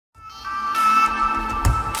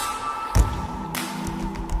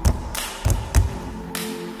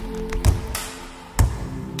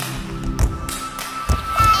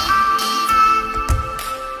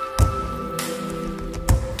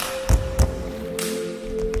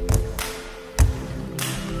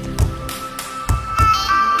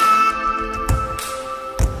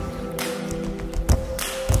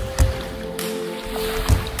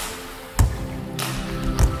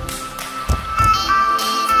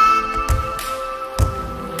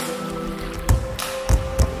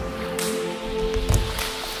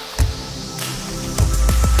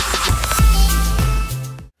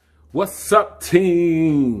What's up,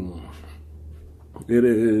 team? It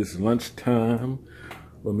is lunchtime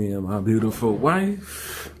with me and my beautiful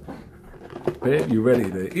wife. Babe, you ready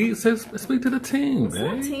to eat? Speak to the team, babe.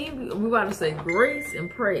 What's up, team? We're about to say grace and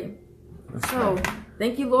pray.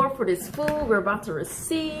 Thank you, Lord, for this food we're about to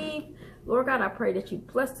receive. Lord God, I pray that you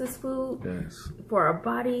bless this food for our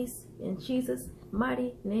bodies. In Jesus'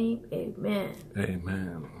 mighty name, amen.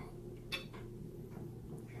 Amen.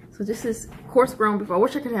 So this is coarse ground beef. I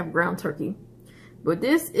wish I could have ground turkey. But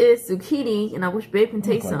this is zucchini, and I wish Babe can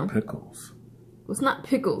taste some. Pickles. Well, it's not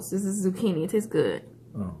pickles. This is zucchini. It tastes good.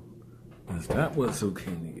 Oh. Is that what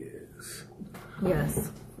zucchini is?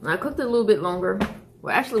 Yes. I cooked it a little bit longer.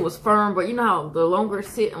 Well, actually it was firm, but you know how the longer it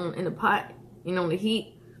sit in the pot, you know, in the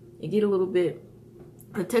heat, you get a little bit,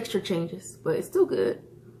 the texture changes, but it's still good.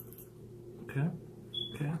 Okay.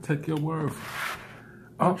 Okay, I'll take your word.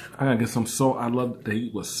 Oh, I gotta get some salt. I love to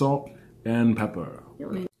eat with salt and pepper.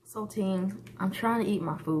 So, team, I'm trying to eat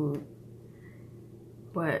my food,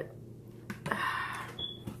 but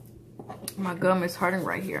my gum is hurting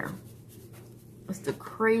right here. It's the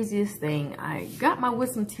craziest thing. I got my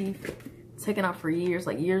wisdom teeth taken out for years,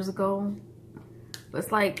 like years ago. But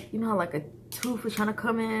it's like, you know how like a tooth is trying to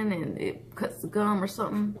come in and it cuts the gum or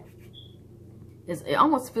something? It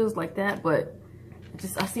almost feels like that, but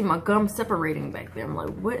I see my gum separating back there. I'm like,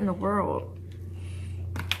 what in the world?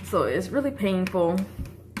 So it's really painful.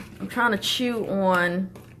 I'm trying to chew on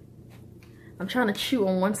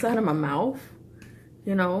one side of my mouth,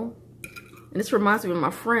 you know. And this reminds me of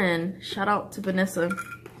my friend. Shout out to Vanessa.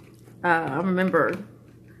 I remember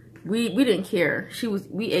we didn't care.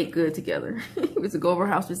 We ate good together. We used to go over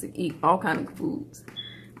her house just to eat all kinds of foods.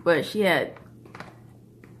 But she had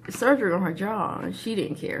surgery on her jaw and she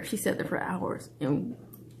didn't care. She sat there for hours. And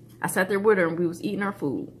I sat there with her and we was eating our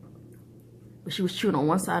food. But she was chewing on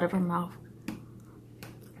one side of her mouth.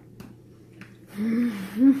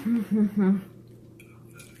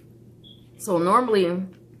 So normally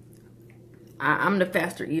I'm the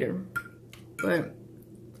faster eater, but it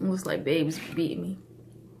looks like Babe's beating me.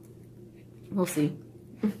 We'll see.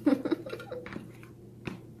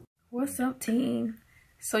 What's up, team?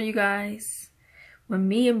 So you guys, when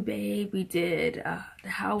me and Babe, we did the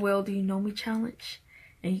How Well Do You Know Me challenge,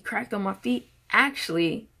 and he cracked on my feet.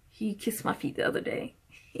 Actually, he kissed my feet the other day.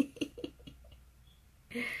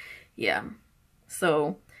 Yeah.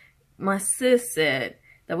 So my sis said,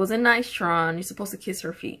 that was a nice Tron. You're supposed to kiss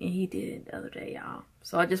her feet. And he did the other day, y'all.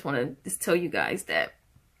 So I just want to just tell you guys that.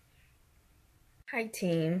 Hi,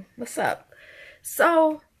 team. What's up?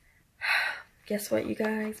 So, guess what, you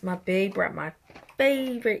guys? My babe brought my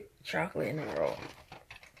favorite chocolate in the world.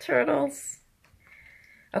 Turtles.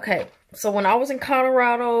 Okay. So when I was in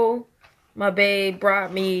Colorado, my babe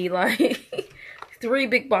brought me like 3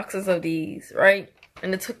 big boxes of these, right?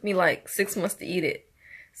 And it took me like 6 months to eat it.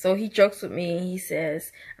 So he jokes with me. He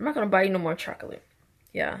says, I'm not going to buy you no more chocolate.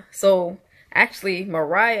 Yeah. So actually,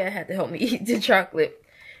 Mariah had to help me eat the chocolate.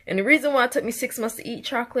 And the reason why it took me 6 months to eat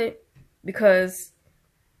chocolate, because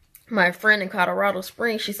my friend in Colorado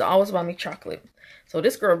Springs, she used to always buy me chocolate. So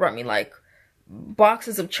this girl brought me like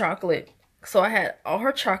boxes of chocolate. So I had all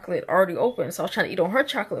her chocolate already open. So I was trying to eat on her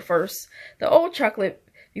chocolate first, the old chocolate,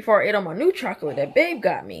 before I ate on my new chocolate that Babe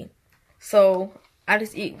got me. So I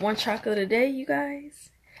just eat 1 chocolate a day, you guys.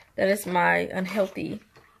 That is my unhealthy,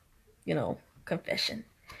 you know, confession.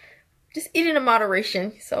 Just eat it in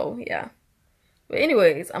moderation. So, yeah. But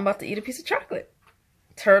anyways, I'm about to eat a piece of chocolate.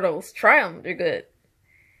 Turtles. Try them. They're good.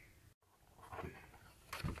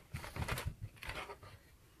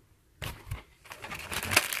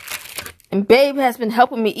 And Babe has been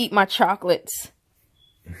helping me eat my chocolates.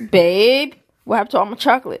 Babe. What happened to all my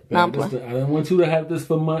chocolate? No, I'm playing. I don't want you to have this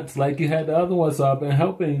for months like you had the other ones, so I've been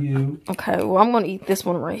helping you. Okay, well, I'm going to eat this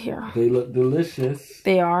one right here. They look delicious.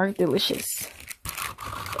 They are delicious.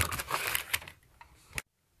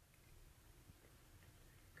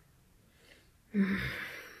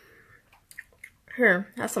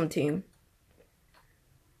 Here, have some, team.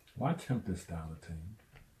 Watch him this style of team.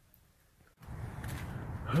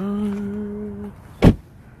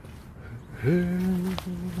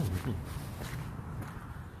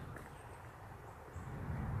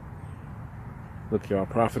 Look, y'all,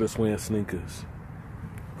 Prophetess wearing sneakers.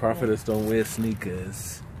 Prophetess don't wear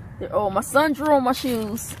sneakers. Oh, my son drew on my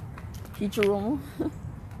shoes. He drew on them.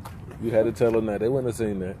 You had to tell them that. They wouldn't have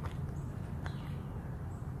seen that.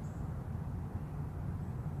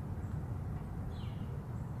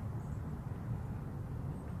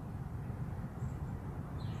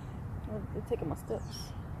 They're taking my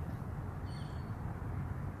steps.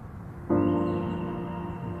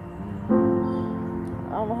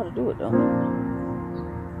 I don't know how to do it though.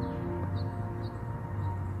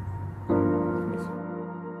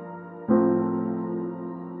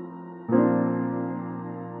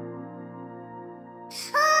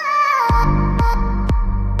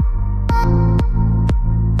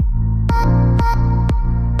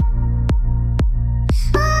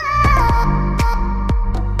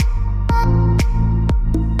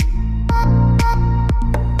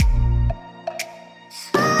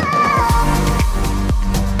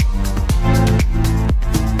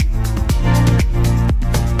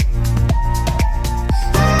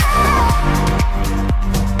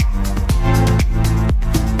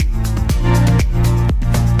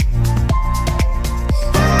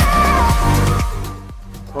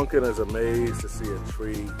 Morgan is amazed to see a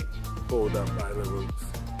tree pulled up by the roots.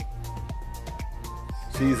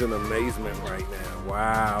 She's in amazement right now.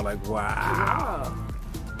 Wow, like wow.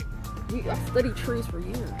 I studied trees for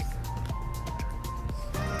years.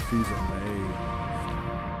 She's amazed.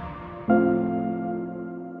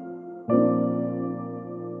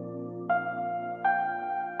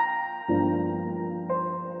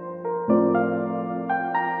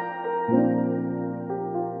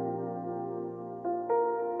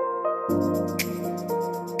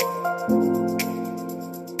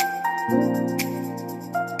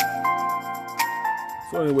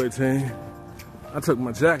 So anyway, team, I took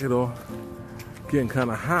my jacket off, getting kind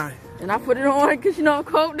of hot. And I put it on because you know I'm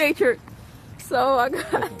cold-natured. So I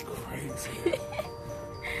got Crazy.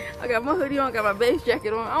 I got my hoodie on, I got my base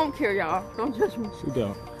jacket on. I don't care, y'all. Don't judge me. She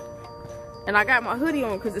don't. And I got my hoodie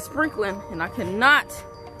on because it's sprinkling, and I cannot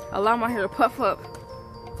allow my hair to puff up.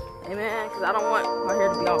 Amen, because I don't want my hair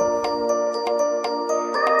to be off.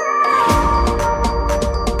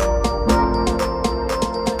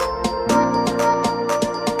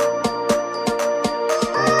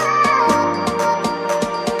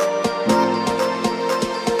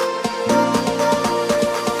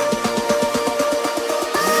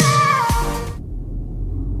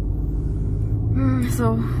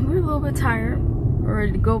 So we're a little bit tired. We're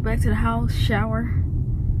ready to go back to the house, shower.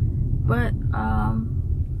 But I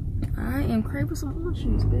am craving some orange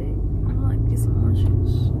juice, babe. I would like to get some orange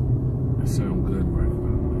juice. That sounds good right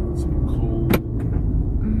now. Some cold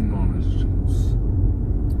orange juice.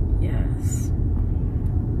 Yes.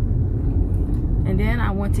 And then I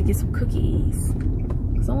want to get some cookies.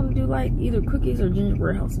 Cause I want to do like either cookies or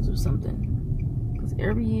gingerbread houses or something. Cause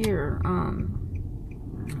every year,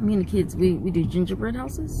 me and the kids, we do gingerbread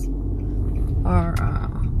houses. Or,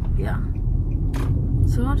 yeah.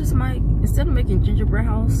 So I just might, instead of making gingerbread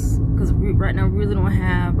house, because right now we really don't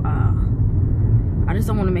have, I just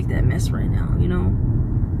don't want to make that mess right now, you know?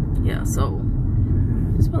 Yeah, so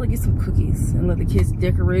just probably get some cookies and let the kids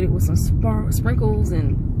decorate it with some sprinkles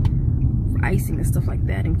and icing and stuff like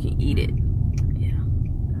that, and we can eat it. Yeah.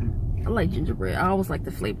 I like gingerbread. I always like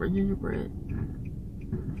the flavor of gingerbread.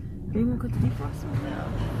 Maybe we'll cut the defroster now.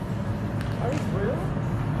 Are these real?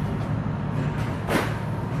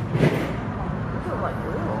 Those are like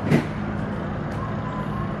real.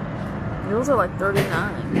 Those are like $39.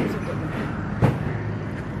 Those are good.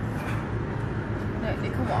 They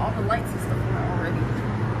come with all the lights and stuff already.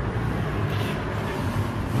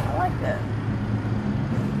 I like that.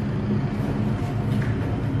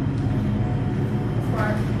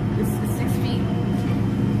 It's 6 feet.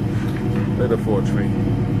 Better for a tree.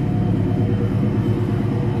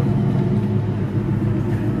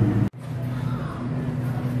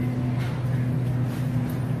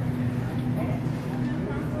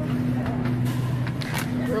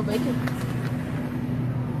 Bacon.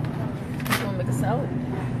 I'm gonna make a salad.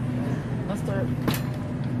 Mustard,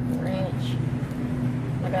 ranch.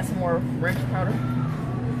 I got some more ranch powder.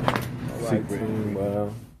 Alright, team.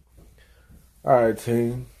 Alright,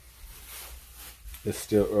 team. It's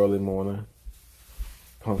still early morning.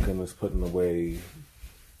 Pumpkin is putting away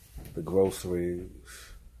the groceries.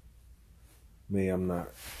 Me, I'm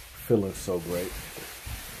not feeling so great.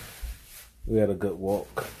 We had a good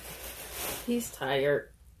walk. He's tired.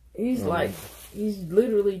 He's like, he's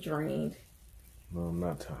literally drained. No, I'm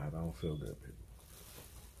not tired. I don't feel good, people.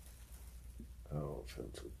 I don't feel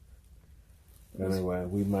too good. Anyway,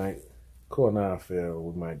 we might, according to how I feel,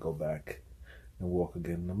 we might go back and walk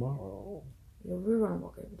again tomorrow. Yeah, we're going to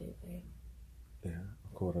walk every day, babe. Yeah,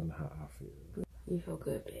 according to how I feel. You feel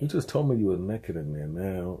good, babe. You just told me you were naked in there.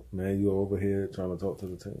 Now you're over here trying to talk to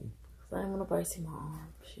the team. I didn't want nobody to see my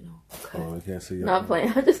arms, you know. Okay. Oh, you can't see your arms. Not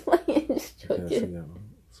playing. I'm just playing. Just joking. You can't see your arms.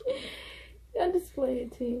 I'm just playing,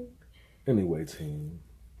 team. Anyway, team.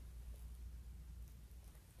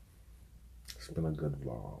 It's been a good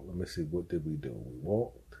vlog. Let me see, what did we do? We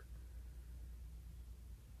walked.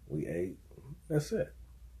 We ate. That's it.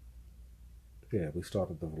 Yeah, we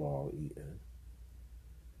started the vlog eating.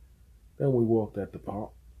 Then we walked at the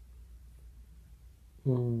park.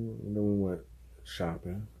 And then we went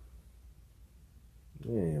shopping.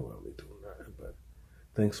 We ain't really do nothing, but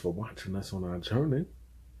thanks for watching us on our journey.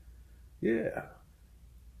 Yeah.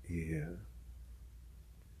 Yeah.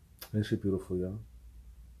 Ain't she beautiful, y'all?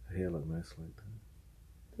 Her hair look nice like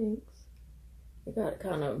that. Thanks. It got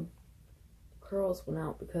kind of, curls went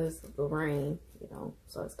out because of the rain, you know,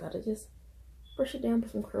 so it's got to just brush it down,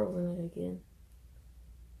 put some curls in it again.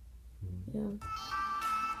 Yeah.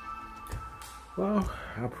 Well,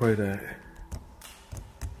 I pray that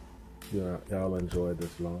y'all enjoyed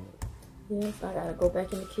this vlog. Yes, I gotta go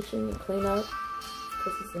back in the kitchen and clean up.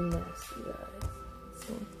 because it's a mess, you guys.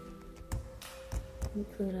 So let me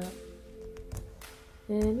clean up.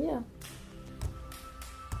 And yeah.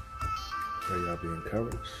 Pray y'all be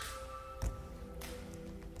encouraged.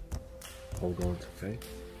 Hold on to faith.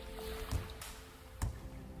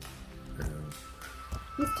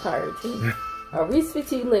 He's tired too. Alright, we speak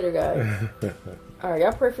to you later, guys. Alright,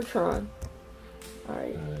 y'all pray for Tron.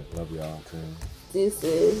 Alright. Love y'all too. This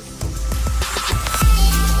is